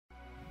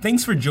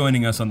Thanks for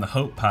joining us on the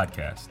Hope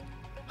Podcast.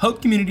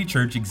 Hope Community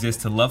Church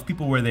exists to love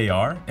people where they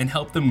are and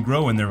help them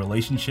grow in their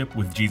relationship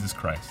with Jesus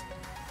Christ.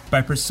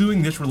 By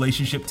pursuing this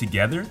relationship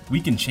together, we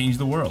can change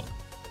the world.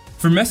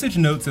 For message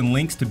notes and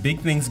links to big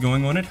things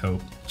going on at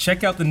Hope,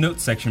 check out the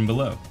notes section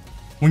below.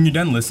 When you're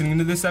done listening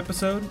to this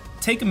episode,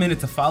 take a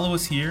minute to follow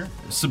us here,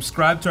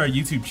 subscribe to our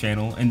YouTube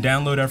channel, and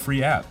download our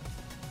free app.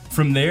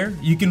 From there,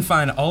 you can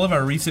find all of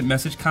our recent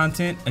message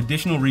content,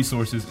 additional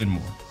resources, and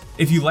more.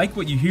 If you like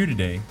what you hear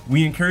today,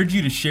 we encourage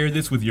you to share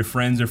this with your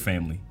friends or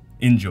family.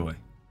 Enjoy.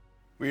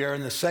 We are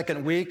in the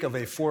second week of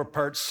a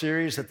 4-part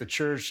series that the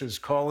church is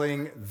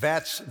calling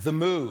That's the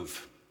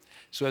Move.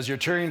 So as you're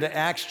turning to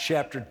Acts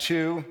chapter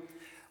 2,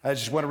 I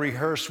just want to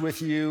rehearse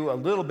with you a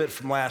little bit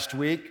from last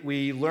week.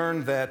 We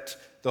learned that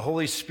the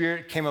Holy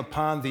Spirit came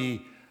upon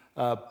the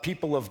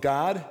people of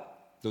God,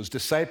 those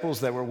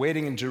disciples that were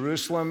waiting in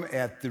Jerusalem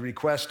at the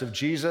request of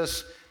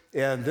Jesus.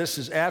 And this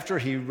is after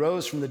he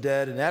rose from the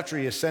dead and after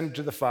he ascended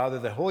to the Father,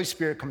 the Holy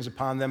Spirit comes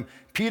upon them.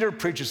 Peter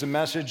preaches a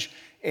message,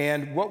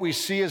 and what we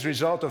see as a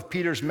result of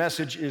Peter's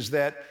message is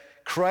that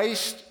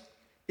Christ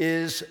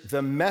is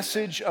the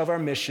message of our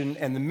mission,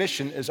 and the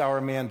mission is our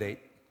mandate,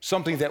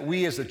 something that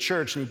we as the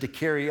church need to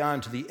carry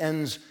on to the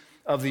ends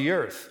of the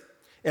earth.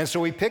 And so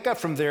we pick up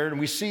from there,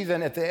 and we see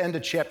then at the end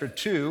of chapter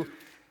 2,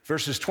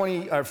 verses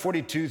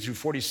 42 through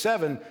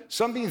 47,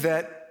 something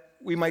that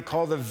we might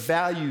call the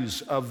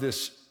values of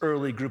this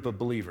early group of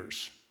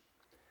believers.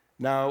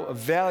 Now, a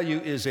value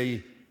is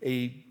a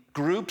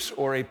group's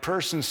or a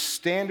person's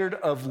standard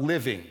of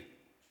living,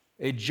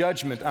 a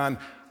judgment on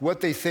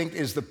what they think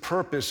is the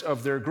purpose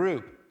of their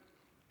group.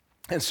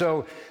 And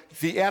so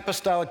the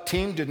apostolic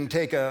team didn't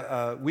take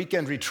a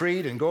weekend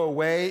retreat and go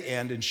away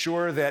and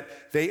ensure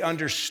that they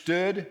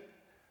understood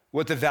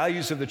what the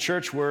values of the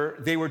church were.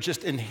 They were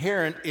just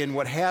inherent in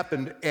what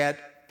happened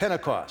at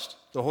Pentecost.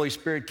 The Holy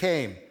Spirit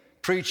came,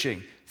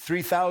 preaching.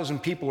 3,000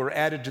 people were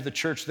added to the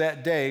church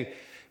that day.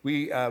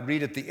 We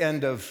read at the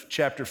end of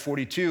chapter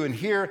 42, and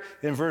here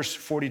in verse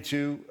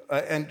 42,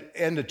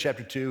 end of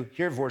chapter 2,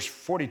 here verse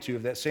 42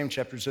 of that same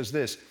chapter says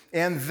this,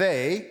 and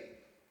they,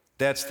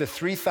 that's the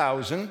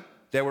 3,000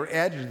 that were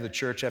added to the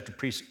church after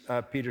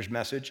Peter's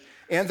message,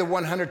 and the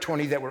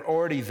 120 that were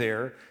already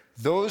there,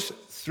 those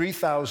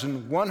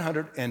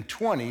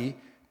 3,120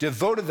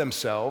 devoted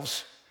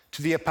themselves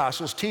to the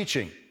apostles'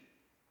 teaching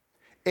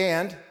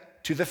and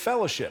to the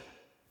fellowship,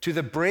 to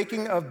the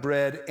breaking of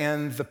bread,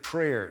 and the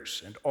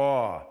prayers, and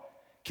awe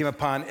came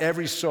upon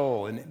every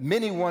soul, and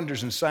many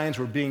wonders and signs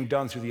were being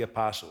done through the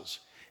apostles.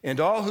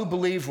 And all who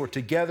believed were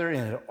together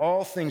and had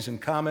all things in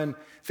common.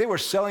 They were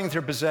selling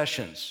their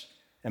possessions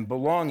and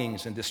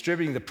belongings and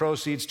distributing the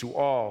proceeds to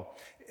all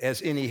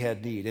as any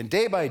had need. And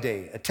day by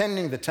day,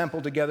 attending the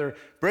temple together,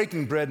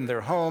 breaking bread in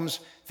their homes,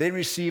 they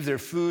received their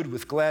food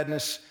with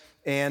gladness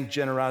and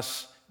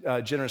generous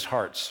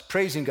hearts,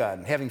 praising God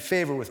and having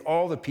favor with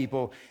all the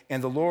people,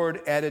 and the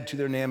Lord added to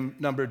their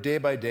number day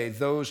by day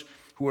those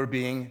who are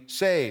being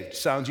saved.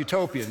 Sounds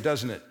utopian,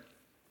 doesn't it?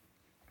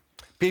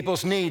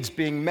 People's needs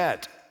being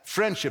met,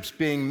 friendships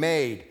being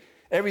made,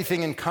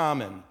 everything in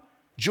common,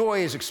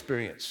 joy is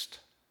experienced.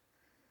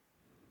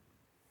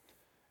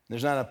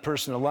 There's not a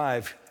person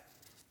alive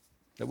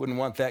that wouldn't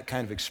want that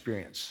kind of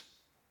experience.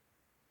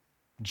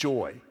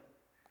 Joy,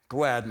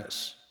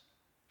 gladness,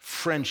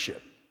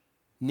 friendship,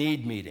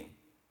 need meeting.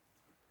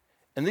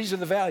 And these are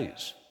the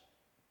values.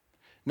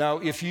 Now,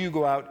 if you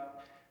go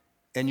out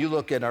and you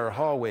look at our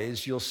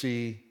hallways, you'll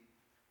see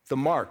the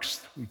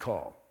marks we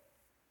call.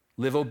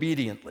 Live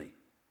obediently,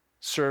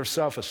 serve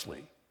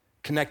selflessly,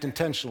 connect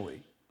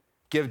intentionally,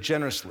 give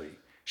generously,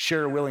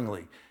 share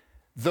willingly.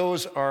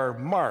 Those are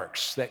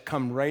marks that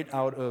come right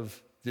out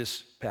of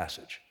this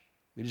passage.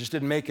 We just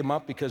didn't make them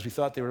up because we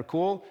thought they were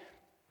cool.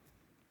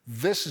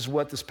 This is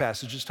what this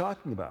passage is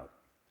talking about.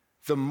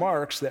 The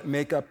marks that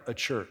make up a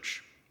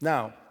church.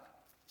 Now,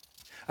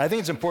 I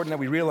think it's important that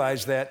we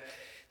realize that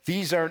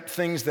these aren't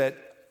things that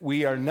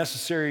we are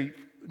necessarily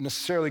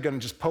going to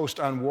just post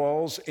on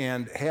walls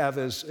and have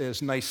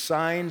as nice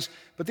signs,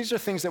 but these are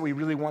things that we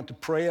really want to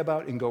pray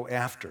about and go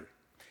after.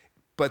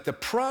 But the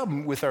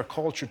problem with our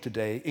culture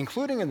today,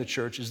 including in the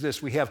church, is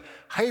this: we have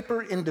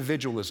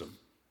hyper-individualism.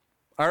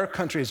 Our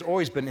country has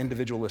always been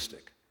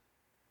individualistic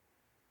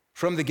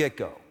from the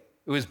get-go.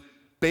 It was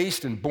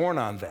based and born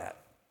on that,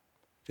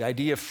 the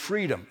idea of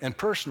freedom and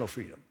personal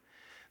freedom.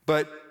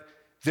 But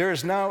there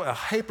is now a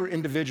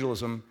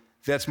hyper-individualism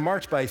that's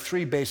marked by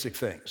 3 basic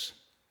things.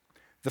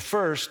 The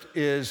first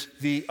is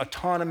the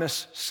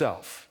autonomous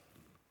self.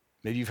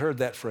 Maybe you've heard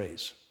that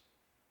phrase.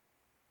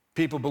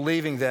 People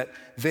believing that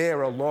they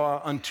are a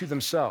law unto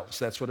themselves.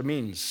 That's what it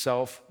means,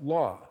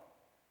 self-law.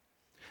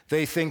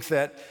 They think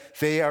that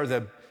they are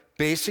the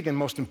basic and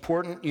most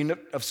important unit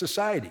of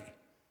society.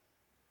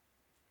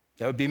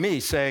 That would be me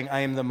saying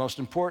I am the most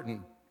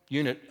important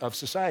unit of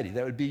society.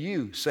 That would be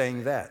you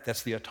saying that.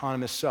 That's the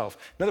autonomous self.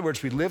 In other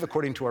words, we live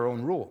according to our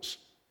own rules.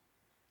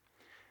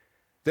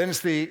 Then it's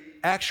the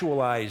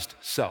actualized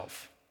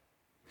self.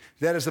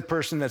 That is the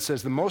person that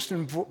says the most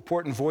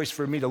important voice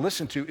for me to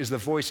listen to is the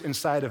voice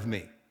inside of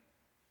me.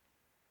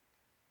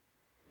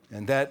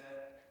 And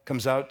that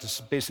comes out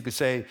to basically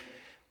say,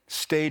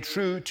 stay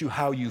true to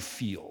how you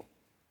feel.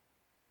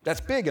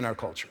 That's big in our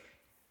culture.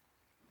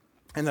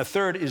 And the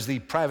third is the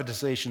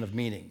privatization of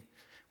meaning.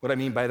 What I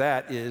mean by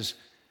that is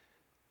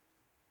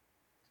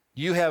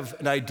you have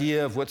an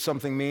idea of what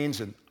something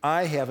means, and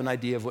I have an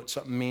idea of what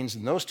something means,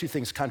 and those two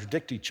things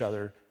contradict each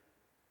other,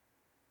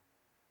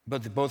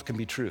 but they both can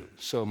be true.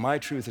 So my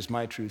truth is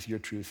my truth, your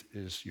truth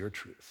is your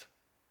truth.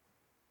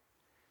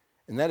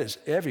 And that is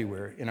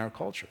everywhere in our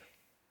culture.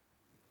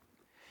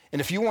 And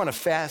if you want a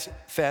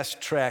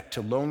fast track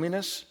to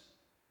loneliness,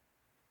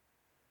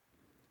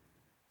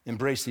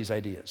 embrace these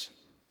ideas.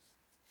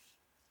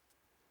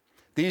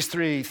 These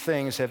three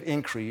things have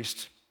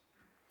increased,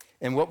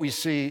 and what we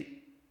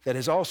see that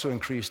has also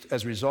increased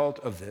as a result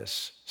of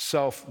this,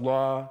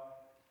 self-law,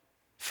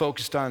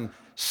 focused on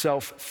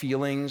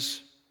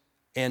self-feelings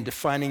and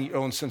defining your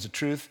own sense of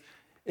truth,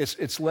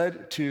 it's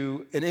led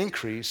to an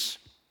increase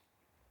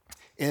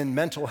in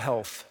mental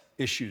health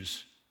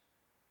issues,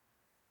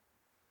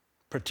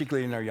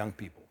 particularly in our young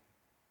people.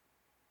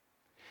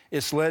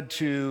 It's led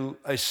to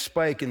a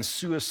spike in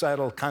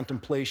suicidal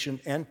contemplation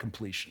and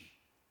completion.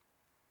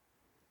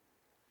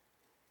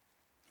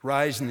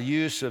 Rise in the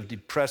use of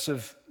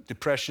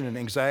depression and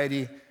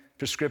anxiety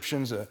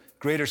prescriptions, a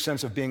greater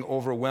sense of being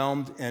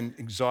overwhelmed and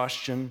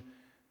exhaustion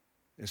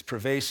is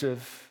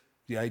pervasive.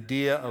 The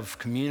idea of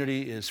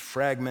community is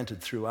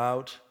fragmented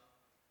throughout.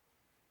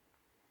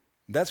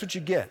 That's what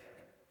you get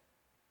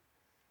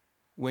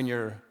when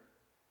you're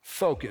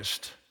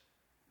focused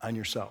on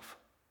yourself.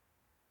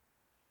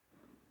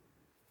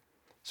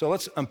 So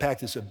let's unpack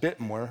this a bit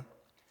more.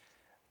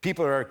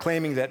 People are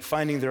claiming that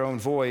finding their own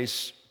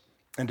voice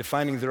and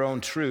defining their own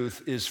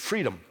truth is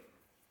freedom.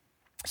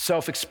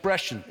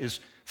 Self-expression is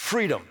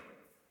freedom.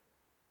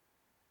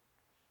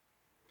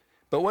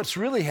 But what's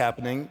really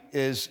happening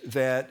is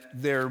that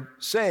they're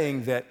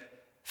saying that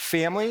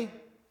family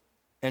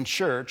and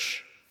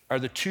church are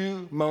the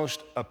two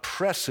most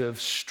oppressive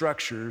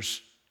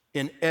structures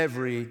in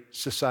every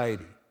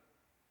society.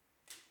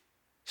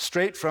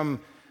 Straight from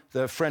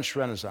the French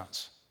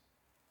Renaissance,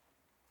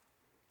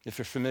 if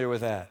you're familiar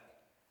with that.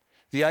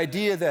 The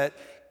idea that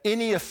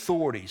any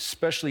authority,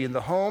 especially in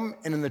the home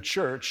and in the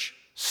church,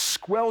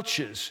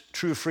 squelches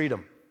true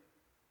freedom.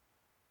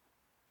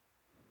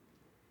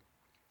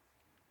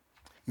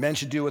 Men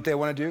should do what they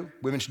want to do.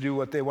 Women should do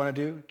what they want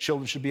to do.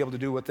 Children should be able to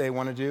do what they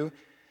want to do.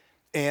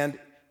 And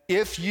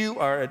if you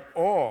are at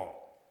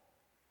all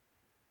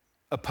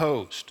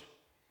opposed,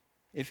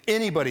 if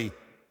anybody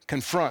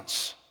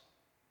confronts,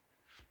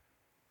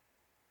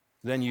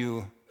 then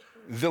you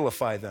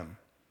vilify them,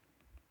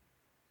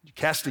 you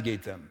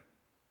castigate them,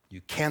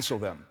 you cancel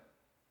them,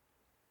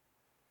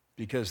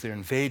 because they're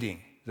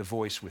invading the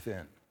voice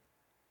within.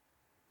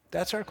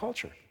 That's our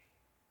culture.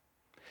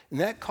 And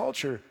that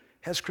culture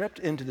has crept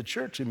into the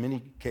church in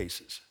many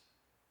cases.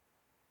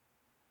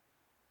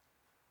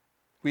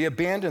 We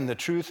abandon the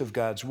truth of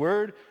God's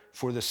word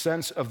for the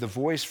sense of the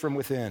voice from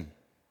within.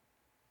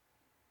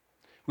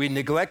 We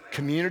neglect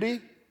community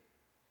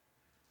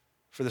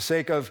for the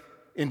sake of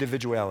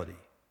individuality.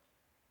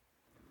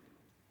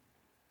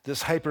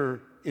 This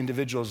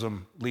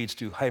hyper-individualism leads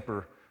to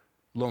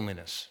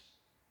hyper-loneliness.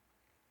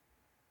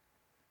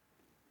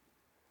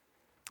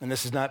 And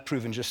this is not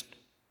proven just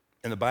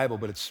in the Bible,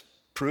 but it's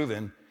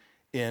proven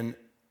in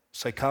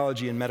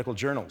psychology and medical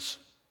journals,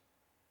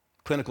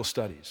 clinical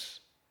studies.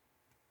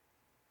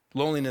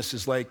 Loneliness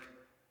is like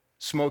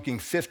smoking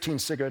 15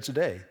 cigarettes a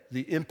day,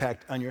 the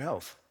impact on your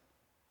health.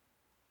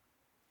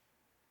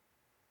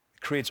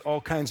 It creates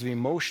all kinds of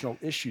emotional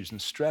issues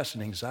and stress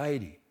and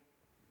anxiety,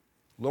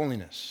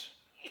 loneliness.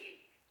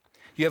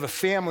 You have a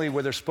family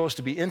where there's supposed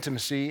to be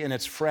intimacy and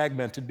it's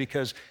fragmented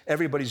because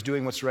everybody's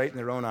doing what's right in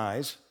their own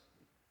eyes.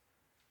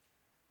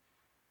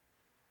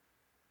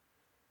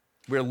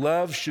 Where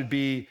love should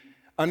be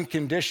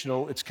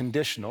unconditional, it's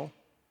conditional.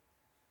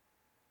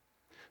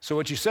 So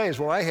what you say is,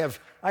 well, I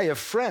have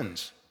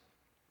friends.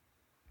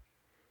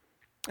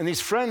 And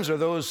these friends are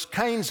those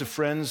kinds of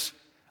friends,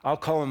 I'll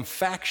call them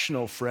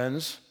factional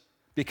friends,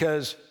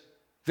 because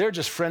they're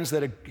just friends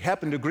that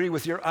happen to agree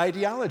with your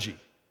ideology.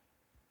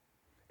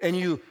 And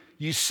you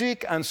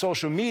seek on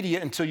social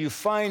media until you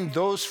find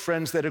those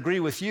friends that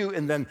agree with you,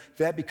 and then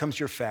that becomes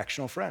your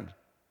factional friend.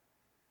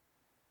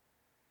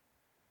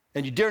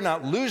 And you dare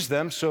not lose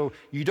them, so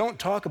you don't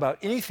talk about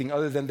anything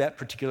other than that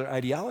particular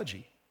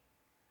ideology.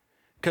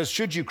 Because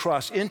should you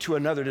cross into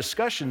another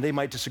discussion, they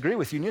might disagree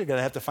with you, and you're going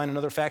to have to find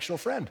another factional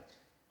friend.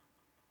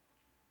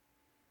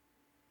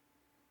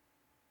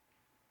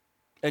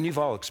 And you've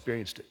all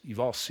experienced it. You've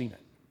all seen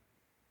it.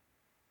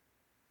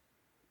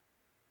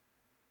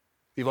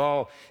 We've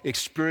all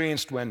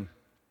experienced when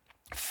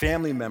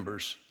family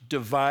members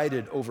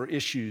divided over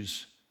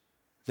issues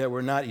that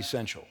were not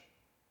essential,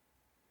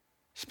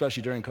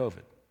 especially during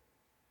COVID.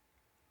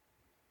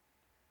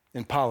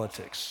 In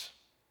politics,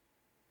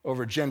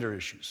 over gender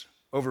issues,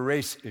 over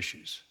race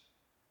issues,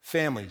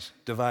 families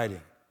dividing,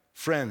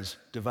 friends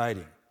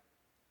dividing.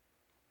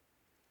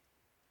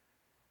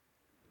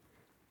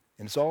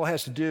 And it all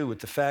has to do with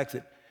the fact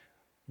that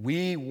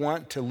We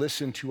want to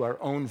listen to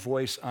our own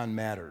voice on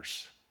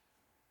matters.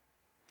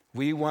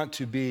 We want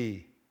to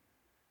be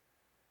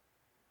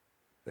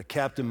the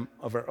captain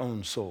of our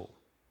own soul.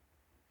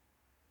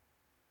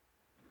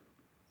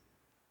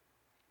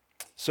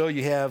 So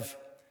you have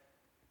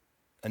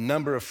a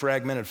number of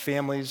fragmented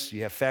families,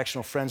 you have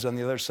factional friends on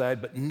the other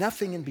side, but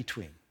nothing in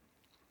between.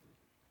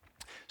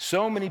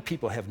 So many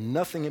people have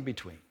nothing in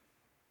between.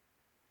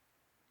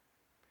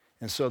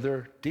 And so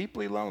they're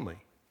deeply lonely.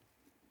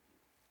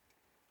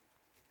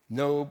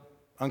 No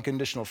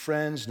unconditional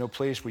friends, no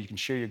place where you can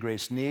share your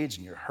greatest needs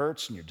and your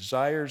hurts and your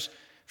desires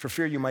for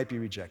fear you might be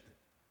rejected.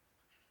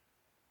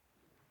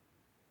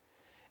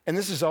 And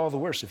this is all the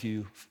worse if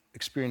you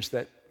experience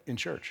that in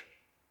church.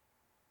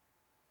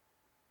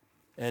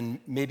 And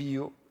maybe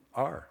you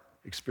are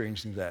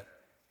experiencing that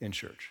in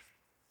church.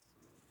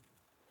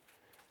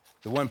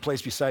 The one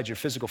place besides your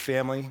physical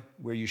family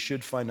where you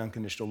should find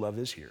unconditional love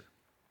is here.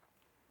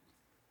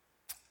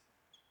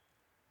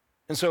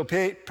 And so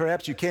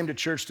perhaps you came to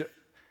church to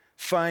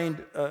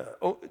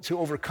to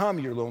overcome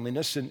your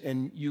loneliness,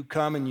 and you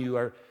come and you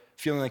are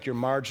feeling like you're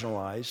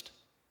marginalized.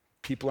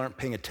 People aren't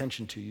paying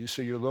attention to you,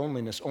 so your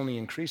loneliness only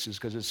increases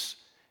because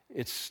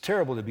it's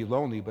terrible to be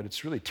lonely, but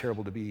it's really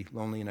terrible to be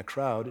lonely in a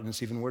crowd, and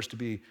it's even worse to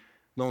be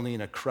lonely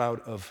in a crowd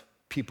of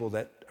people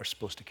that are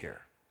supposed to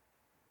care.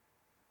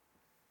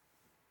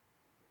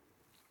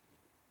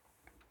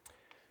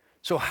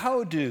 So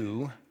how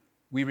do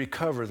we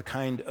recover the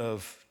kind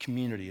of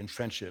community and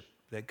friendship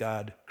that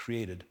God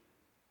created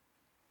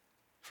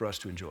for us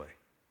to enjoy?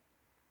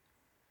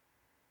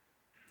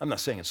 I'm not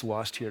saying it's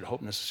lost here at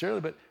Hope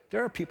necessarily, but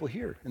there are people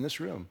here in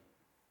this room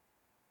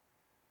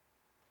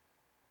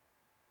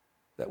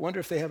that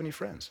wonder if they have any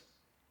friends.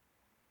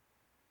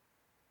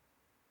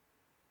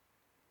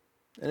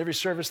 And every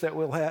service that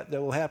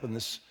will happen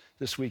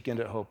this weekend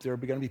at Hope, there are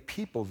going to be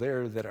people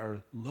there that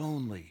are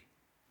lonely.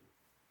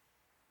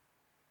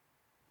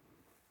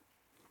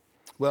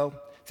 Well,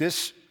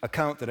 this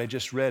account that I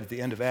just read at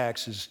the end of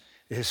Acts is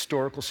a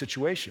historical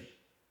situation.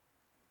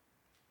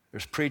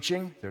 There's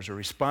preaching, there's a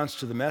response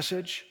to the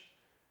message,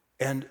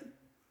 and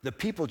the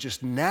people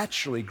just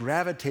naturally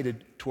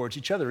gravitated towards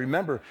each other.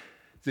 Remember,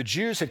 the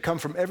Jews had come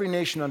from every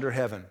nation under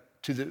heaven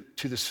to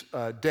this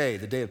day,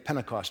 the day of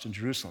Pentecost in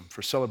Jerusalem,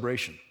 for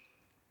celebration.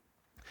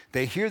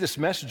 They hear this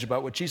message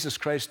about what Jesus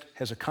Christ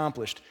has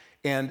accomplished,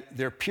 and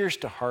they're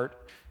pierced to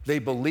heart. They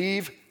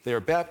believe, they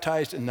are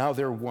baptized, and now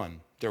they're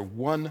one. They're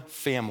one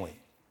family.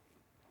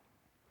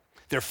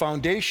 Their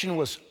foundation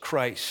was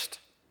Christ.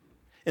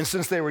 And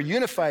since they were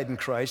unified in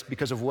Christ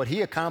because of what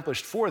he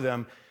accomplished for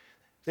them,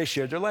 they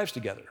shared their lives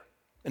together.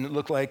 And it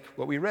looked like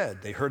what we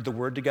read. They heard the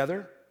word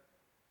together.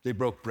 They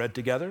broke bread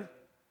together.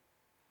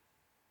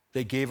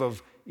 They gave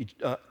of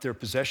their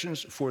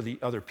possessions for the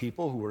other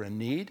people who were in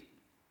need.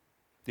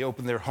 They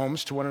opened their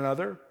homes to one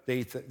another.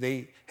 They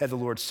had the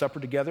Lord's Supper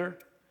together.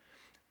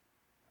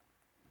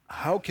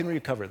 How can we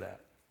recover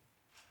that?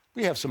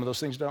 We have some of those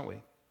things, don't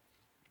we?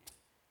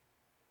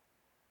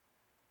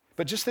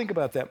 But just think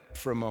about that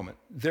for a moment.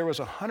 There was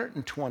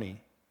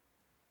 120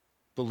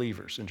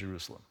 believers in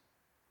Jerusalem,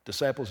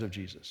 disciples of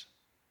Jesus.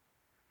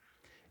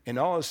 And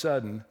all of a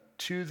sudden,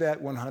 to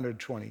that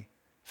 120,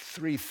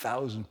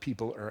 3,000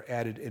 people are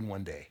added in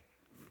one day.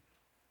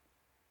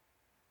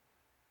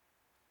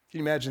 Can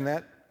you imagine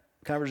that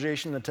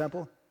conversation in the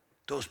temple?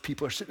 Those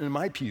people are sitting in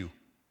my pew.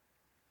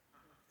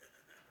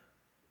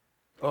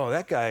 Oh,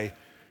 that guy,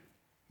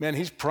 man,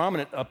 he's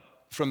prominent up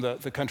from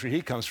the country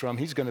he comes from.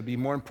 He's going to be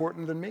more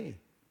important than me.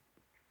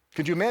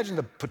 Could you imagine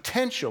the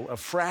potential of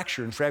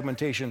fracture and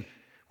fragmentation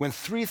when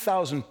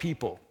 3,000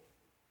 people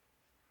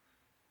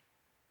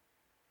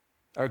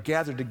are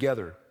gathered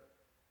together?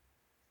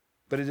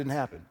 But it didn't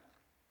happen.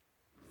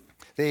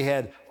 They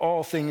had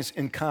all things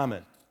in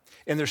common.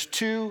 And there's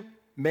two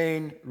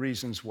main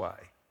reasons why.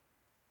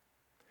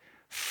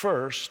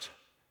 First,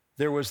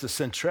 there was the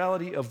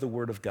centrality of the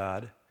Word of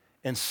God.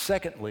 And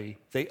secondly,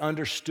 they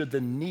understood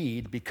the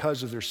need,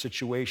 because of their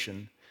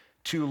situation,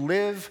 to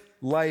live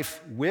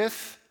life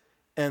with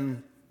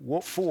and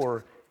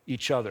for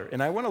each other.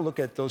 And I want to look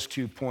at those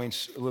 2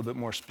 points a little bit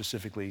more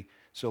specifically,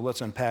 so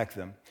let's unpack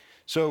them.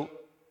 So,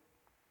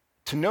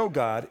 to know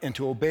God and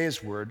to obey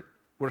his word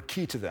were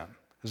key to them,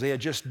 because they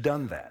had just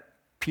done that.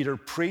 Peter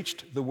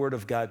preached the word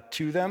of God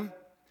to them.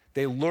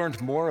 They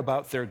learned more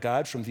about their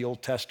God from the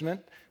Old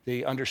Testament.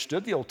 They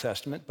understood the Old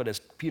Testament, but as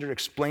Peter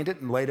explained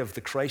it in light of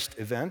the Christ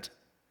event,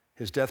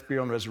 his death,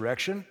 burial, and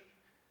resurrection,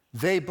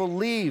 they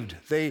believed.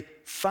 They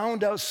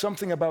found out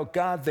something about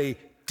God they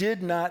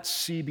did not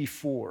see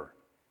before.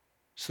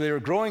 So they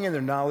were growing in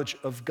their knowledge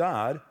of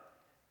God,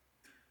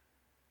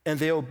 and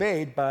they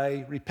obeyed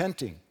by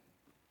repenting.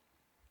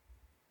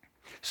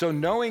 So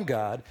knowing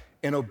God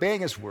and obeying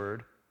his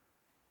word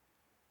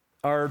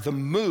are the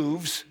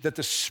moves that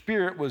the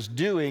Spirit was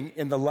doing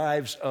in the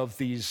lives of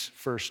these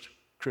first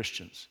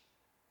Christians.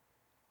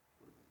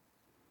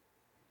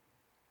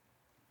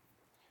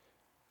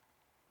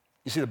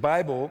 You see, the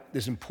Bible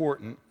is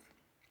important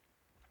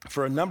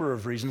for a number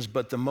of reasons,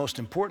 but the most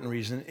important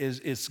reason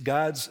is it's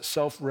God's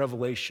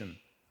self-revelation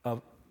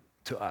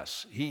to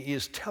us. He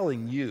is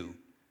telling you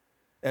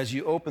as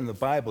you open the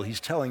Bible, he's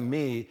telling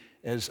me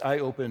as I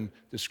open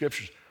the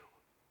scriptures,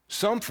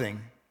 something,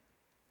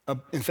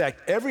 in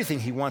fact, everything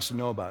he wants to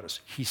know about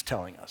us, he's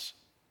telling us.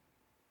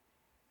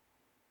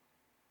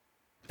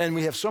 And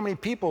we have so many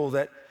people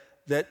that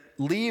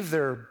leave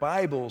their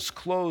Bibles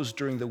closed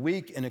during the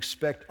week and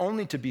expect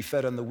only to be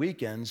fed on the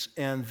weekends,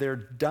 and they're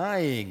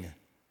dying.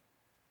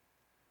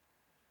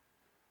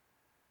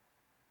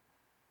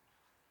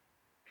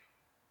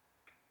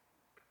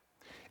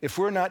 If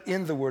we're not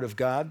in the Word of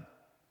God,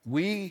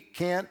 we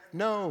can't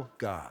know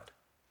God.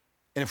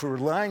 And if we're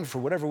relying for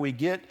whatever we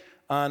get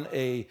on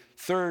a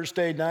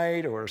Thursday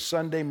night or a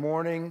Sunday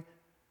morning,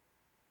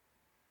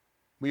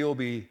 we will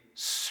be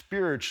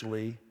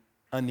spiritually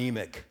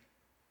anemic.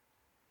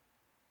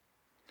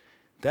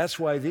 That's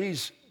why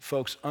these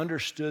folks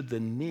understood the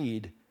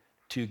need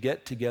to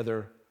get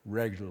together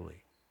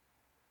regularly,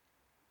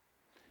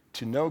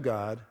 to know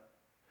God,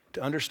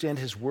 to understand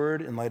his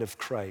word in light of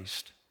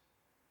Christ,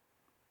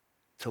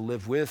 to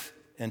live with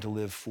and to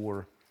live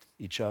for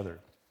each other.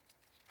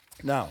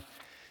 Now,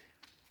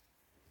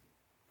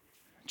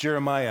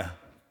 Jeremiah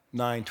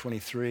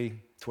 9:23,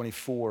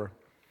 24,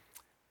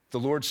 the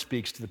Lord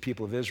speaks to the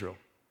people of Israel.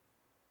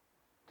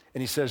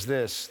 And he says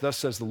this, "Thus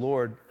says the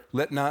Lord,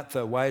 let not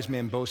the wise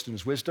man boast in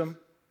his wisdom.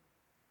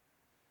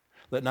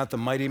 Let not the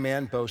mighty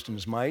man boast in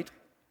his might.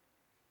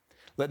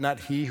 Let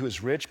not he who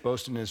is rich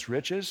boast in his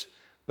riches,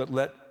 but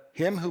let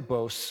him who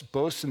boasts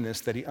boast in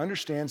this, that he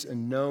understands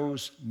and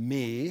knows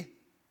me,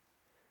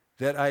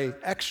 that I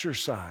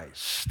exercise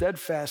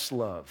steadfast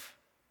love,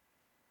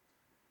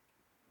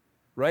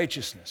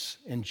 righteousness,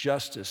 and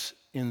justice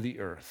in the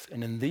earth.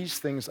 And in these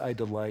things I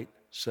delight,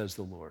 says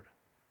the Lord."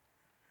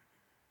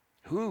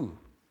 Who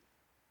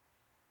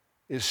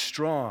is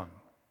strong?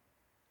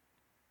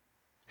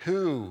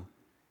 Who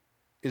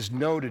is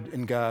noted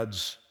in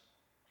God's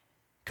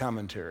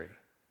commentary?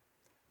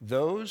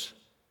 Those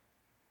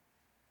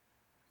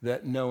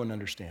that know and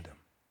understand him.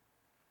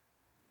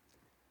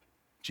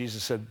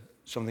 Jesus said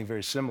something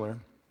very similar.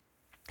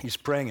 He's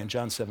praying in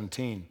John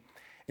 17,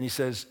 and he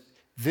says,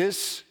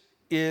 "This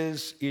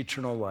is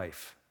eternal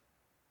life,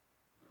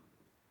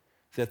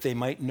 that they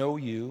might know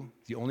you,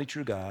 the only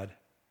true God,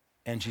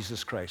 and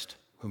Jesus Christ,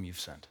 whom you've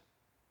sent."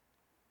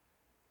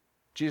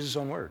 Jesus'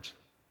 own words.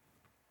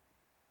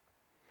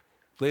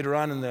 Later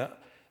on in the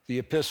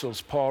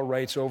epistles, Paul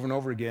writes over and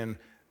over again,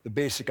 the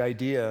basic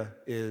idea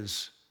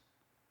is,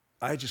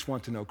 I just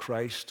want to know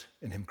Christ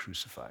and him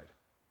crucified.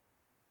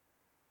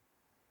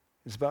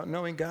 It's about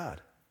knowing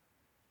God.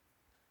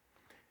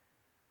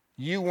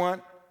 You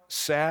want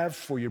salve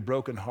for your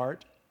broken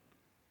heart?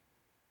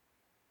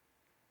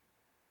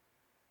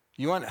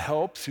 You want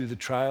help through the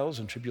trials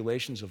and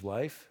tribulations of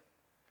life?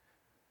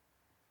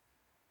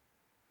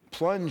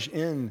 Plunge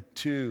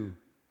into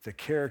the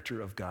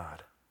character of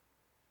God.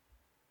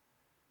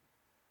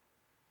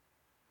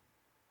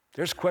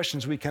 There's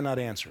questions we cannot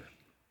answer.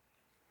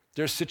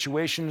 There's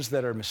situations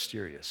that are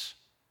mysterious.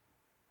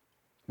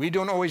 We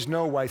don't always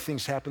know why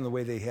things happen the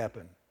way they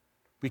happen.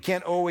 We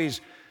can't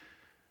always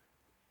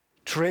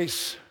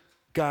trace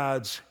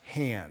God's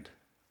hand,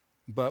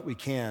 but we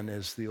can,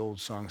 as the old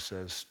song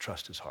says,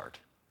 trust his heart.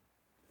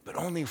 But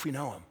only if we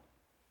know him.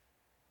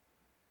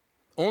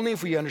 Only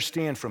if we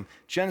understand from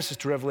Genesis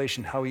to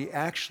Revelation how he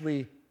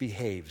actually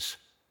behaves,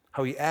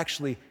 how he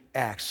actually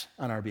acts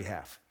on our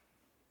behalf.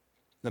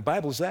 The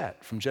Bible is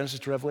that, from Genesis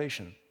to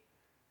Revelation.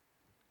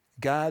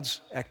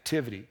 God's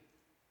activity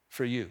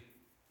for you,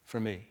 for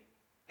me,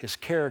 his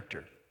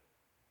character.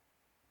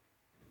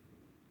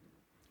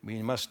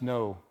 We must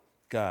know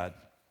God.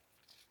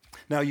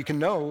 Now, you can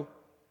know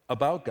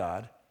about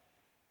God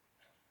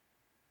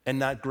and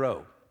not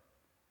grow.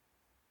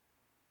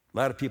 A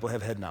lot of people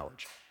have head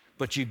knowledge,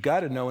 but you've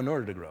got to know in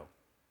order to grow.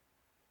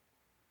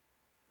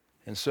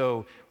 And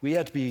so we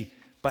have to be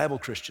Bible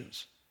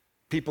Christians,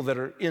 people that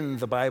are in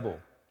the Bible,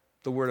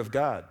 the Word of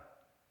God,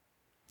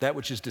 that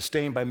which is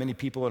disdained by many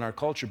people in our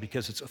culture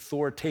because it's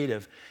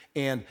authoritative,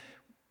 and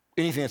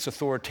anything that's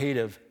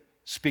authoritative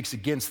speaks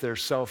against their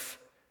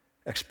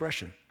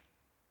self-expression.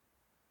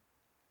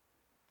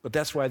 But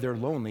that's why they're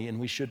lonely, and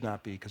we should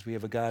not be, because we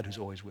have a God who's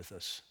always with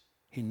us.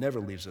 He never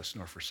leaves us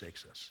nor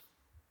forsakes us.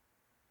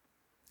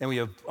 And we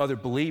have other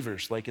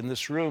believers, like in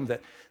this room,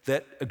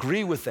 that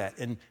agree with that,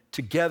 and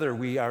together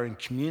we are in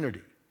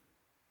community.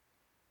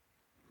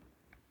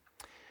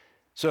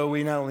 So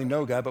we not only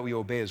know God, but we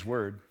obey his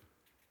word.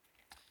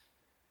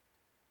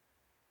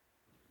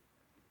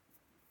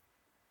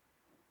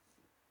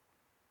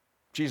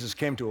 Jesus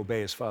came to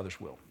obey his Father's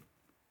will.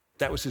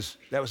 That was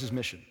his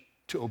mission,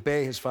 to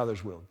obey his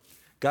Father's will.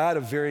 God,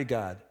 a very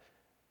God,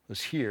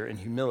 was here in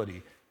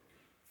humility,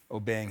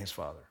 obeying his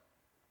Father.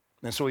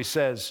 And so he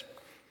says,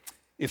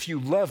 if you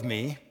love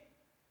me,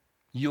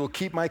 you will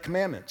keep my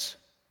commandments.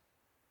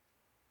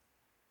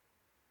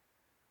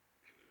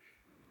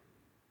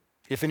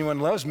 If anyone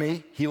loves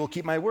me, he will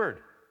keep my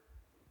word.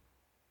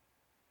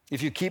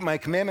 If you keep my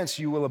commandments,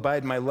 you will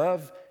abide in my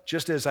love,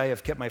 just as I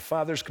have kept my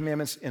Father's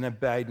commandments and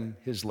abide in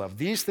his love.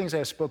 These things I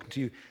have spoken to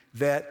you,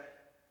 that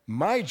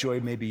my joy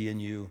may be in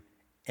you,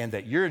 and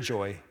that your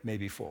joy may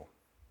be full.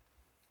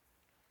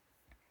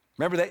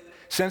 Remember that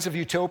sense of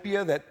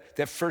utopia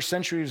that first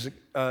century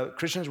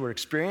Christians were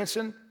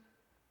experiencing?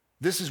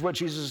 This is what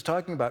Jesus is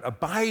talking about.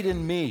 Abide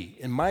in me,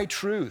 in my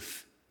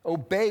truth.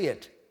 Obey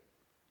it,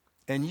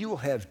 and you will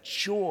have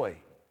joy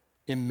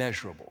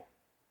immeasurable.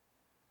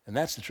 And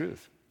that's the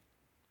truth.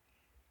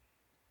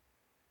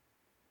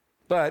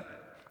 But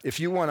if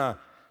you want to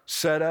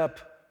set up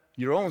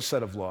your own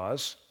set of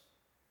laws,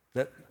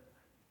 that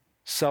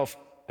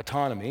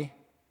self-autonomy,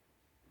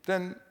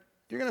 then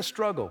you're going to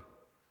struggle.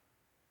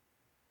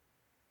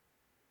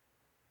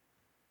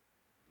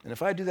 And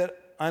if I do that,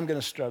 I'm going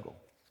to struggle.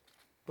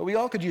 But we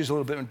all could use a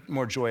little bit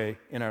more joy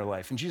in our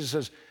life. And Jesus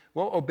says,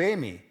 well, obey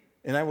me,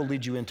 and I will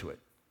lead you into it.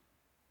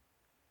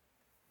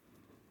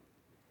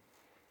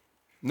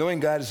 Knowing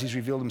God as he's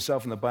revealed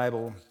himself in the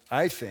Bible,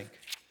 I think,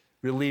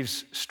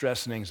 relieves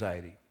stress and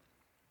anxiety.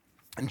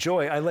 And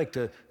joy, I like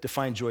to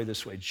define joy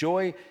this way.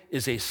 Joy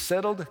is a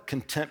settled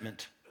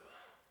contentment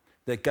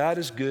that God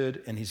is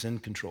good and he's in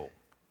control.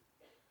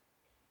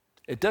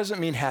 It doesn't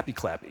mean happy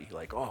clappy,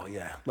 like, oh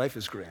yeah, life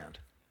is grand.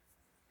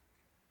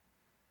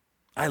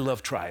 I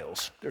love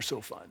trials, they're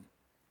so fun.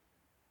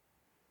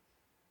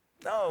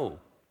 No,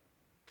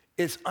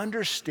 it's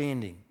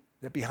understanding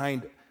that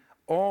behind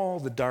all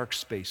the dark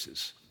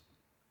spaces,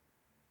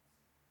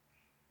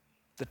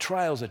 the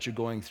trials that you're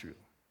going through,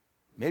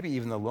 maybe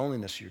even the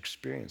loneliness you're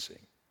experiencing,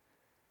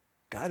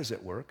 God is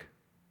at work.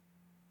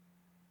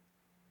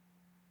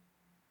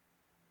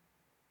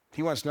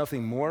 He wants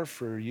nothing more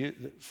for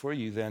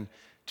you than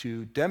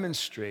to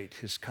demonstrate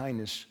his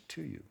kindness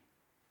to you,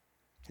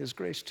 his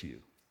grace to you.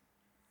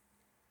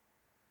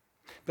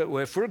 But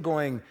if we're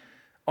going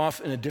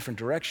off in a different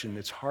direction,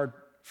 it's hard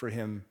for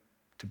him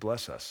to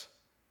bless us.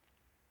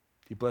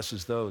 He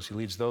blesses those, he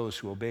leads those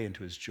who obey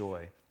into his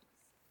joy.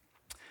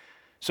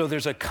 So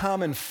there's a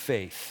common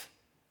faith.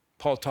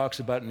 Paul talks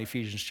about in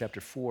Ephesians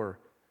chapter 4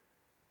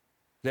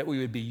 that we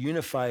would be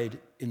unified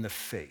in the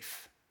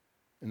faith,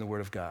 in the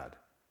Word of God,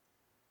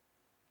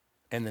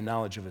 and the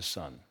knowledge of his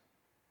Son.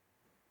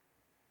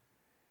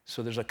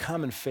 So there's a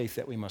common faith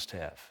that we must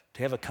have.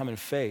 To have a common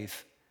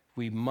faith,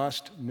 we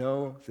must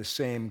know the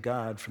same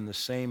God from the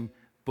same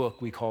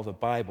book we call the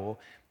Bible,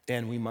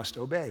 and we must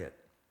obey it.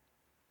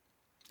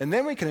 And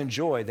then we can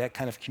enjoy that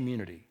kind of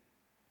community.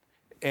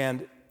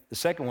 And the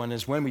second one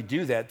is when we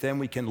do that, then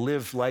we can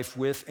live life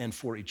with and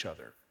for each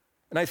other.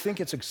 And I think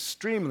it's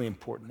extremely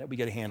important that we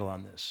get a handle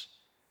on this.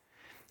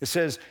 It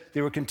says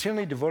they were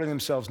continually devoting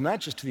themselves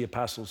not just to the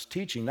apostles'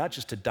 teaching, not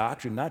just to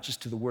doctrine, not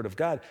just to the Word of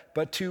God,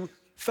 but to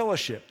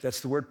fellowship. That's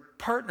the word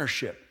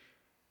partnership.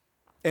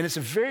 And it's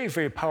a very,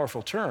 very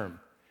powerful term.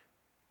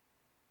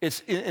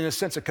 It's, in a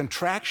sense, a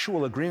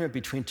contractual agreement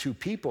between two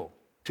people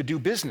to do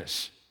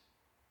business.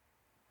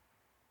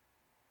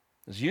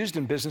 It's used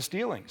in business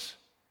dealings.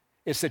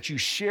 It's that you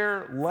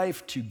share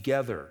life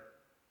together.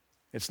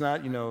 It's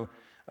not,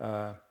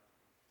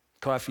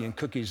 coffee and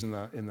cookies in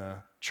the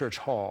church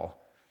hall,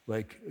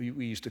 like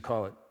we used to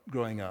call it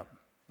growing up.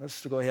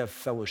 Let's go have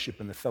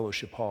fellowship in the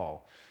fellowship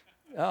hall.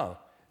 Oh,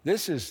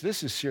 this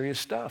is serious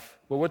stuff.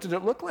 Well, what did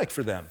it look like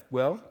for them?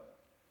 Well,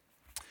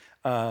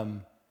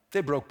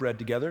 they broke bread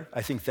together.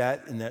 I think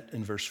that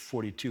in verse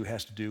 42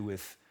 has to do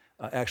with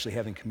actually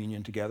having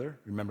communion together,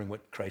 remembering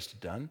what Christ had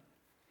done.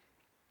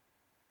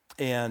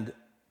 And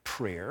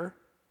prayer,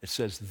 it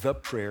says the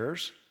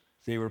prayers.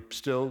 They were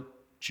still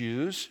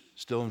Jews,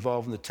 still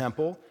involved in the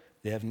temple.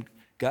 They haven't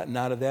gotten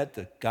out of that.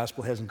 The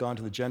gospel hasn't gone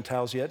to the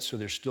Gentiles yet, so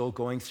they're still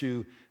going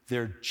through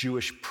their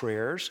Jewish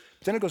prayers.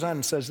 But then it goes on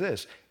and says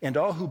this, and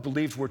all who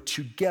believed were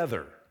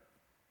together.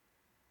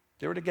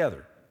 They were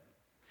together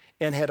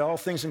and had all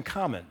things in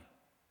common.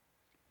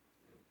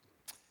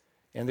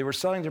 And they were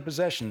selling their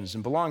possessions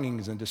and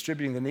belongings and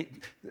distributing the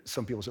need.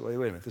 Some people say, wait a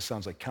minute, this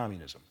sounds like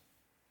communism,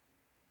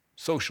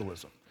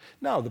 socialism.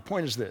 No, the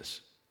point is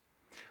this.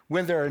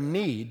 When there are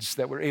needs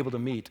that we're able to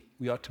meet,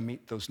 we ought to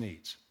meet those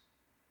needs.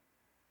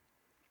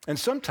 And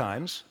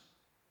sometimes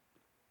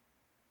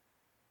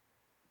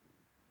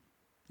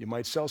you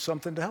might sell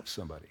something to help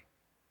somebody.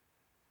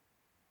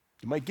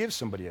 You might give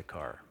somebody a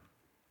car.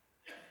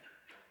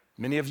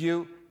 Many of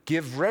you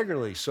give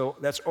regularly, so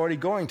that's already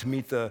going to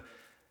meet the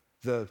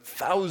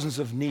thousands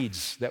of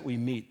needs that we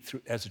meet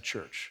as a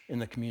church, in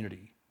the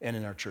community, and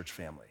in our church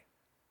family.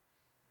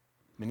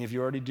 Many of you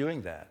are already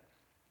doing that.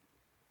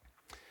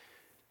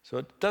 So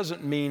it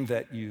doesn't mean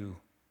that you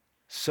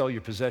sell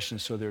your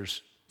possessions so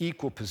there's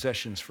equal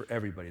possessions for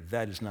everybody.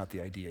 That is not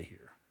the idea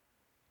here.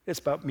 It's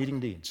about meeting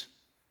needs.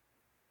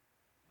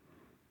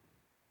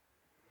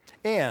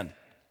 And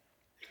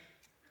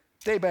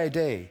day by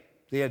day,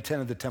 they had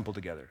attended the temple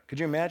together. Could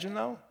you imagine,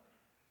 though?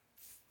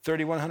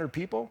 3,100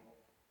 people,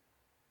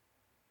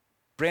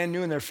 brand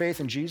new in their faith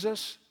in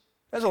Jesus.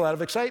 That's a lot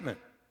of excitement,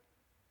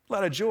 a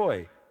lot of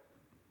joy.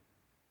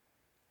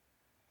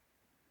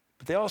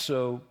 But they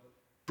also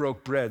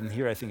broke bread, and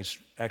here I think it's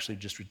actually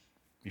just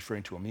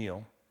referring to a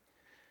meal.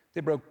 They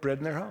broke bread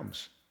in their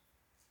homes.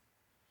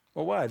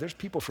 Well, why? There's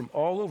people from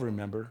all over,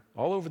 remember,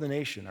 all over the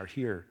nation are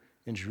here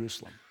in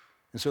Jerusalem.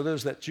 And so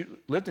those that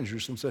lived in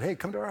Jerusalem said, hey,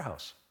 come to our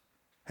house.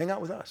 Hang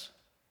out with us.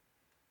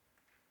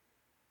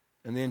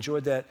 And they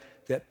enjoyed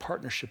that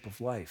partnership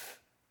of life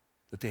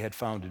that they had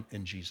found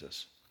in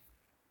Jesus.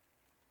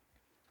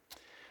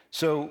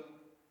 So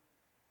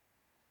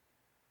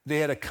they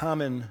had a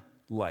common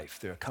life.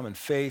 They had a common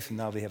faith, and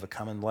now they have a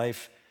common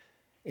life.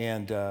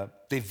 And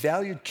they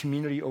valued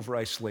community over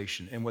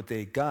isolation. And what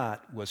they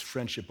got was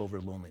friendship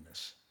over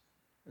loneliness.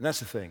 And that's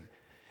the thing.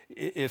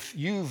 If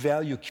you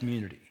value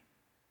community,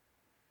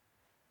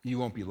 you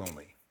won't be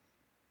lonely.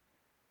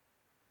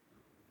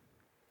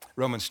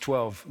 Romans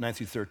 12, 9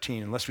 through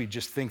 13, unless we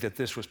just think that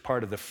this was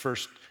part of the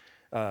first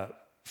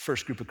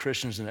group of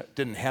Christians and it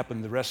didn't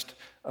happen the rest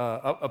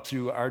up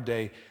through our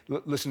day.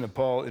 Listen to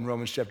Paul in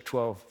Romans chapter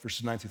 12,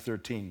 verses 9 through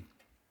 13.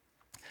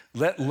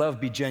 Let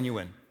love be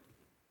genuine.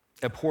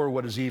 Abhor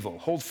what is evil.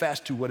 Hold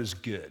fast to what is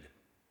good.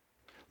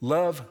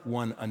 Love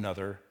one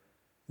another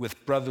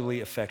with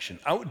brotherly affection.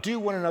 Outdo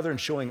one another in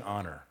showing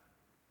honor.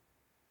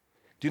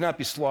 Do not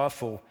be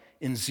slothful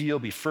in zeal,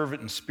 be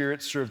fervent in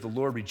spirit, serve the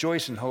Lord,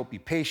 rejoice in hope, be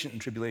patient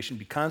in tribulation,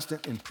 be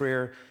constant in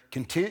prayer,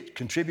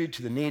 contribute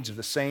to the needs of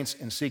the saints,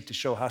 and seek to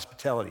show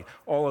hospitality.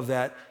 All of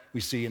that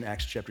we see in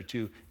Acts chapter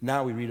 2.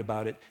 Now we read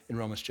about it in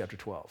Romans chapter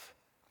 12.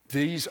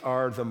 These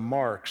are the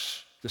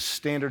marks, the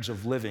standards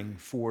of living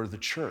for the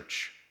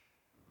church.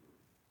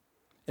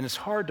 And it's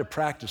hard to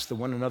practice the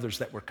one another's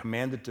that we're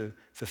commanded to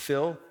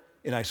fulfill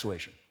in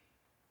isolation.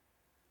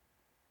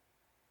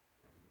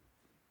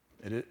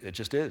 It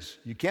just is.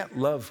 You can't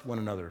love one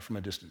another from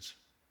a distance.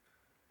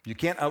 You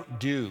can't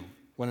outdo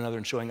one another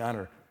in showing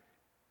honor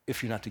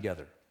if you're not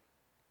together.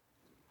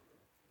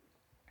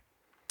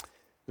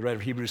 The writer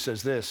of Hebrews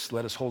says this,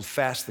 let us hold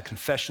fast the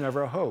confession of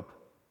our hope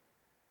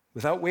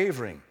without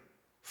wavering,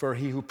 for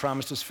he who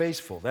promised is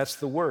faithful. That's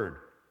the word.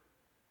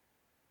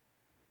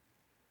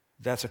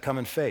 That's a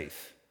common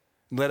faith.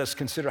 Let us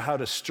consider how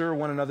to stir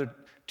one another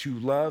to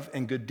love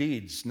and good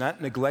deeds, not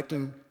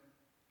neglecting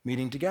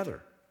meeting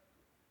together,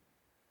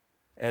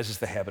 as is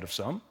the habit of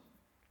some,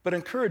 but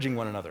encouraging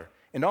one another.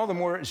 And all the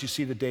more as you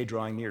see the day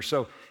drawing near.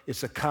 So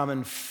it's a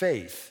common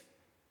faith,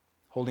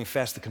 holding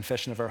fast the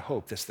confession of our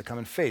hope. That's the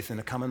common faith and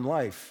a common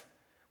life.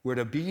 We're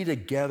to be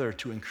together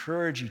to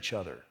encourage each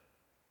other,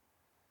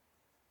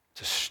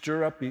 to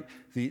stir up,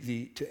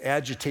 to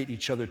agitate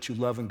each other to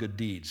love and good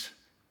deeds.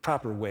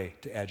 Proper way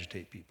to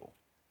agitate people.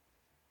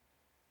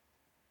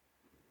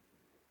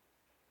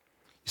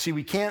 You see,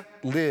 we can't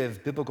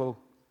live biblical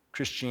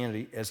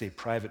Christianity as a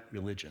private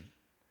religion.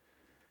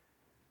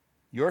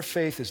 Your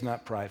faith is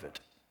not private.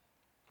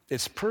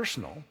 It's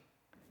personal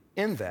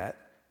in that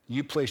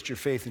you placed your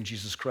faith in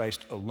Jesus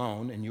Christ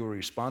alone and you were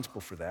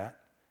responsible for that.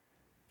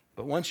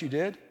 But once you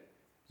did,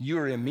 you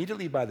were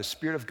immediately by the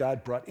Spirit of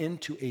God brought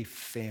into a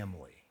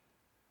family.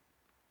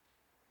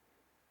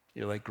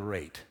 You're like,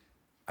 great,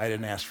 I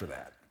didn't ask for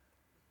that.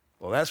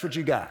 Well, that's what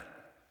you got.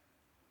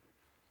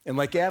 And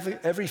like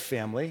every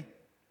family,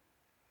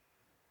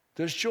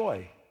 there's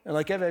joy. And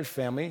like every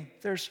family,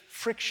 there's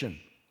friction.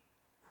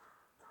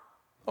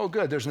 Oh,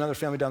 good, there's another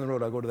family down the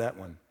road, I'll go to that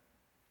one,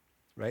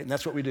 right? And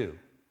that's what we do.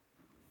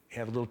 We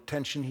have a little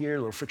tension here, a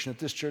little friction at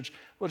this church,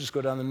 we'll just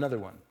go down to another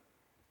one.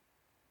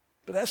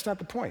 But that's not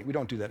the point. We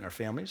don't do that in our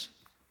families.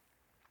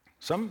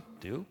 Some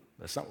do.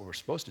 That's not what we're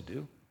supposed to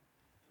do.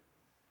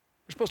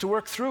 We're supposed to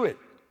work through it,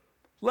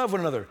 love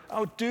one another,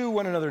 outdo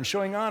one another in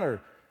showing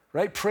honor,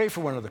 right? Pray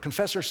for one another,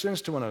 confess our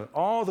sins to one another,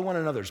 all the one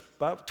another's,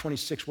 about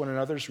 26 one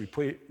another's,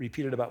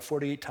 repeated about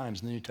 48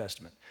 times in the New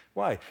Testament.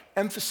 Why?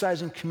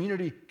 Emphasizing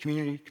community,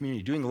 community,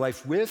 community, doing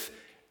life with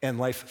and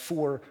life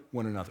for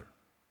one another.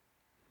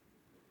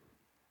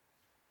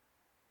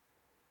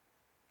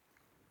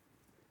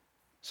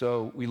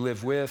 So we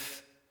live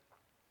with,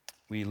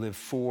 we live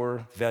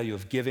for, value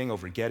of giving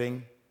over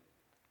getting.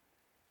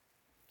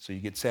 So you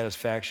get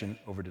satisfaction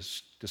over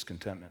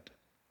discontentment.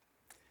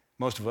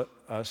 Most of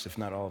us, if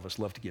not all of us,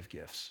 love to give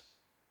gifts.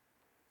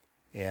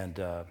 And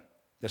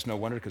that's no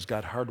wonder because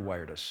God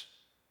hardwired us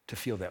to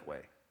feel that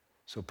way.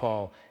 So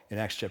Paul, in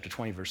Acts chapter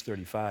 20, verse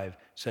 35,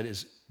 said,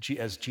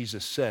 as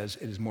Jesus says,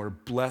 it is more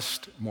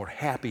blessed, more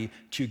happy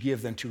to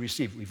give than to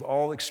receive. We've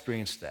all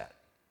experienced that.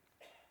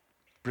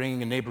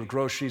 Bringing a neighbor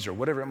groceries or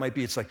whatever it might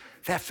be, it's like,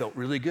 that felt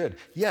really good.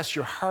 Yes,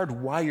 you're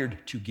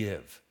hardwired to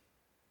give.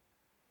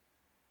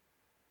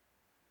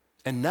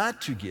 And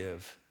not to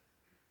give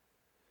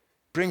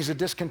brings a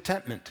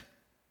discontentment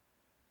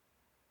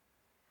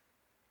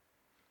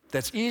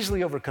that's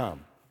easily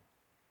overcome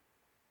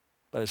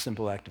by the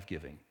simple act of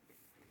giving.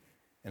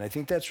 And I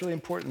think that's really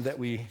important that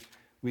we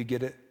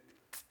get it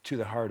to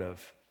the heart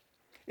of.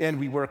 And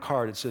we work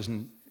hard, it says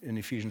in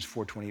Ephesians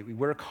 4:28, we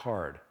work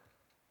hard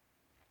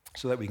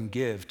so that we can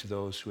give to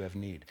those who have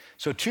need.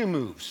 So 2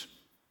 moves.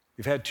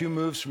 We've had 2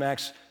 moves from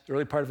the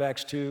early part of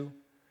Acts 2.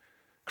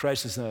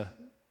 Christ is the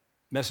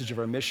message of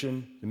our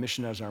mission, the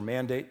mission as our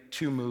mandate.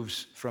 2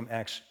 moves from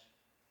Acts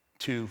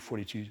 2,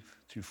 42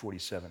 through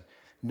 47.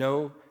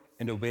 Know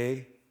and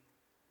obey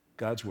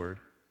God's word.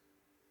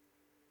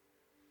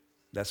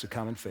 That's a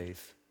common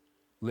faith.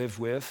 Live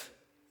with,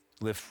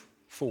 live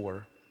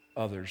for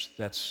others.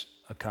 That's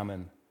a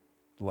common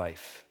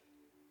life.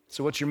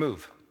 So what's your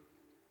move?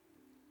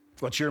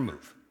 What's your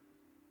move?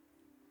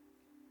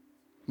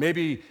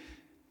 Maybe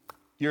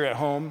you're at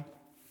home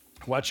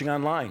watching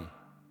online,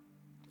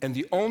 and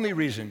the only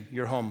reason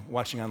you're home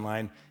watching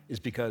online is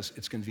because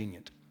it's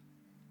convenient.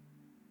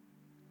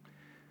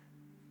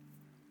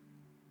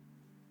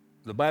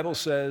 The Bible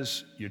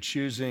says you're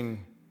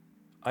choosing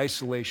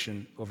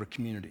isolation over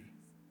community,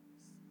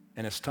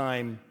 and it's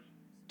time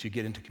to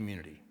get into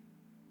community.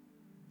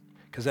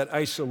 Because that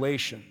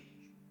isolation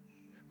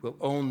will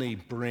only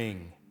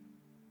bring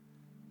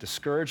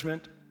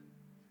discouragement,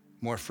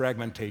 more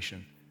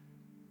fragmentation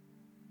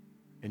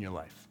in your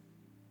life.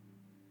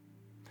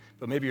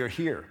 But maybe you're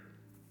here.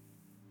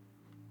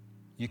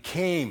 You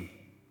came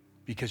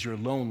because you're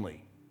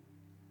lonely,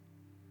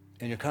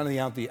 and you're kind of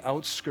on the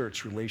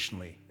outskirts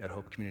relationally at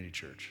Hope Community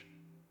Church.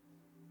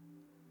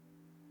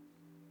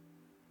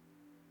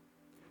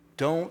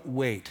 Don't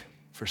wait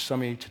for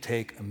somebody to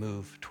take a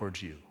move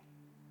towards you.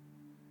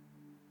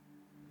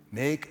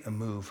 Make a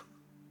move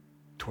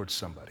towards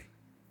somebody.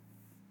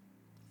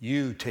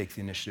 You take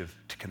the initiative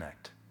to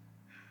connect.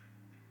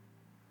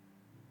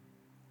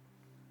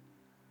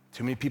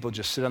 Too many people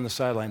just sit on the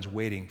sidelines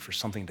waiting for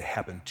something to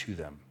happen to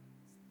them.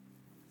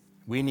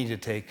 We need to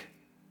take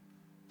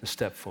the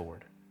step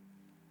forward.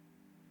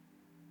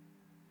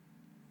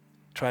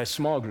 Try a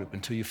small group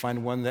until you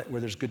find one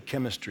where there's good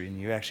chemistry and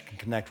you actually can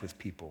connect with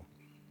people.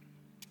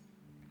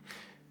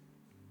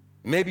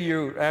 Maybe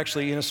you're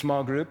actually in a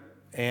small group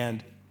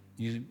and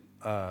you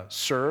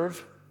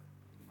serve,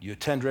 you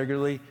attend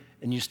regularly,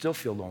 and you still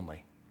feel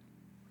lonely.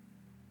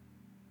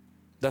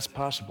 That's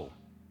possible,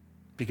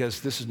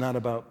 because this is not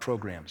about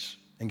programs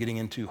and getting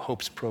into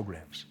Hope's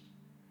programs.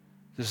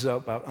 This is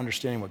about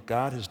understanding what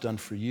God has done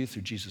for you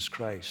through Jesus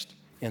Christ,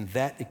 and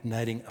that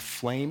igniting a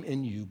flame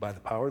in you by the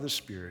power of the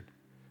Spirit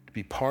to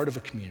be part of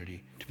a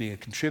community, to be a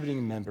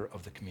contributing member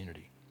of the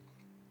community.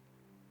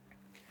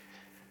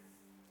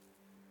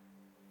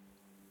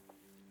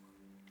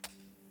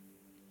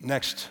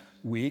 Next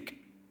week,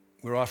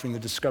 we're offering the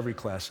Discovery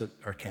class at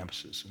our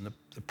campuses. And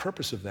the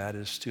purpose of that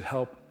is to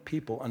help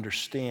people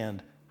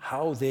understand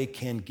how they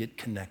can get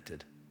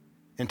connected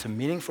into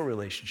meaningful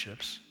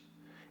relationships,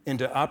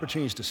 into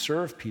opportunities to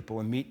serve people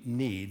and meet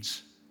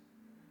needs.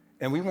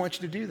 And we want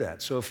you to do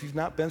that. So if you've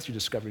not been through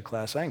Discovery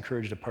class, I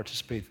encourage you to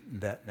participate in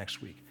that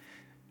next week.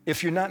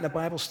 If you're not in a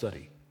Bible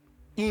study,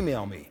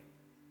 email me.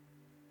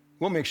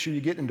 We'll make sure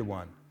you get into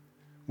one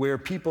where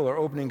people are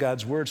opening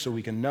God's Word so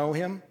we can know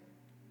Him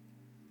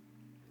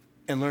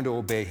and learn to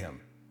obey Him,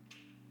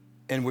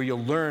 and where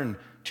you'll learn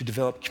to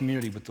develop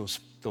community with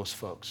those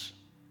folks.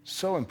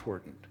 So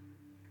important.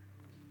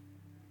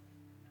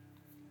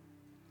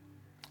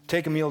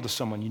 Take a meal to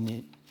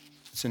someone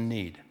that's in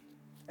need.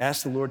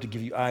 Ask the Lord to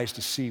give you eyes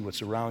to see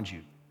what's around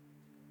you.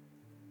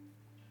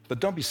 But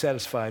don't be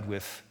satisfied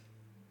with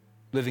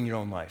living your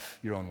own life,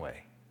 your own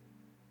way.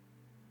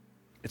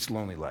 It's a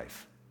lonely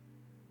life.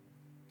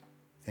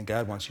 And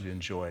God wants you to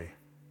enjoy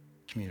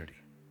community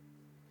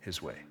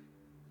His way.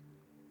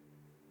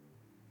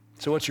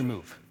 So what's your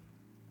move?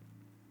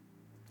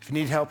 If you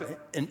need help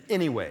in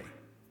any way,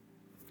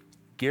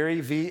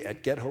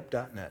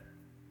 GaryV@gethope.net.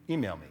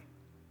 Email me.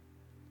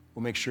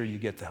 We'll make sure you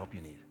get the help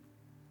you need.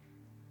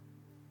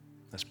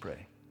 Let's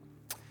pray.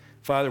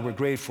 Father, we're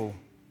grateful,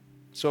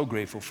 so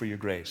grateful for your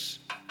grace.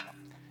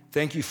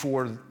 Thank you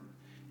for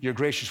your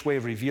gracious way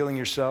of revealing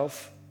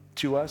yourself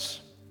to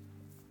us,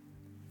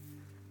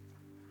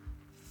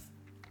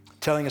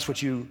 telling us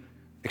what you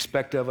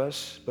expect of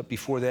us, but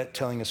before that,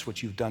 telling us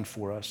what you've done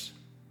for us.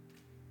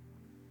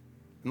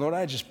 And Lord,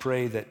 I just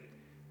pray that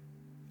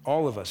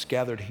all of us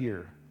gathered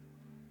here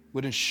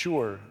would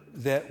ensure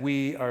that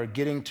we are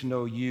getting to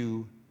know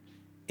you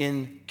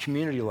in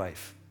community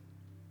life,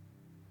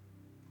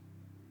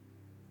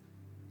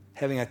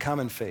 having a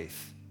common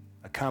faith,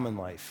 a common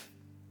life.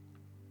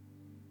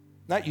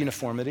 Not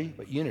uniformity,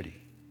 but unity.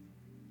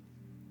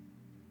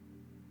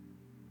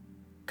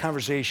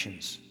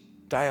 Conversations,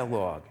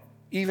 dialogue,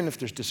 even if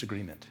there's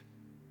disagreement.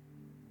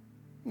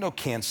 No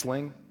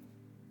canceling.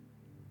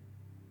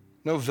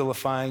 No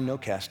vilifying, no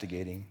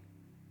castigating.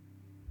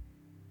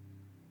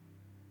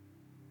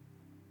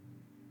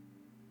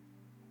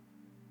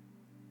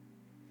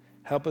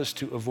 Help us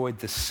to avoid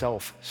the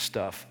self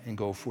stuff and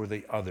go for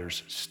the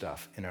others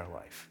stuff in our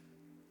life.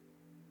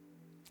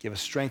 Give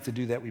us strength to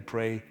do that, we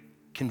pray.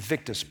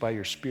 Convict us by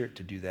your Spirit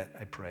to do that,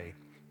 I pray.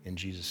 In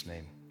Jesus'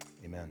 name,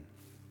 amen.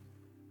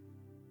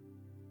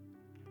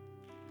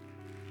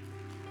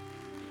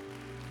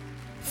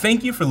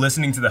 Thank you for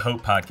listening to the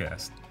Hope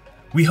Podcast.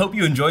 We hope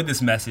you enjoyed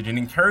this message and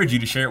encourage you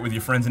to share it with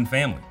your friends and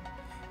family.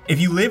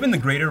 If you live in the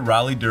greater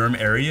Raleigh-Durham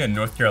area in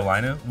North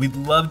Carolina, we'd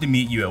love to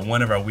meet you at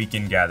one of our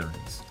weekend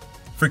gatherings.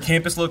 For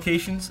campus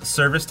locations,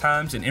 service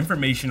times, and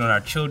information on our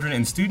children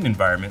and student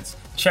environments,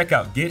 check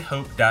out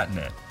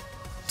gethope.net.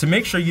 To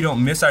make sure you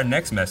don't miss our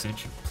next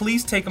message,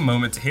 please take a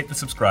moment to hit the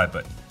subscribe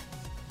button.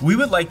 We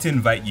would like to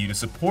invite you to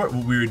support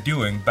what we are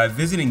doing by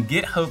visiting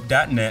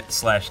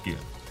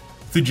gethope.net/give.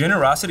 Through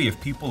generosity of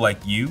people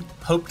like you,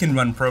 Hope can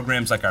run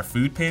programs like our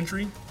food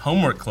pantry,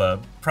 homework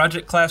club,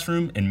 project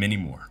classroom, and many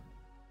more.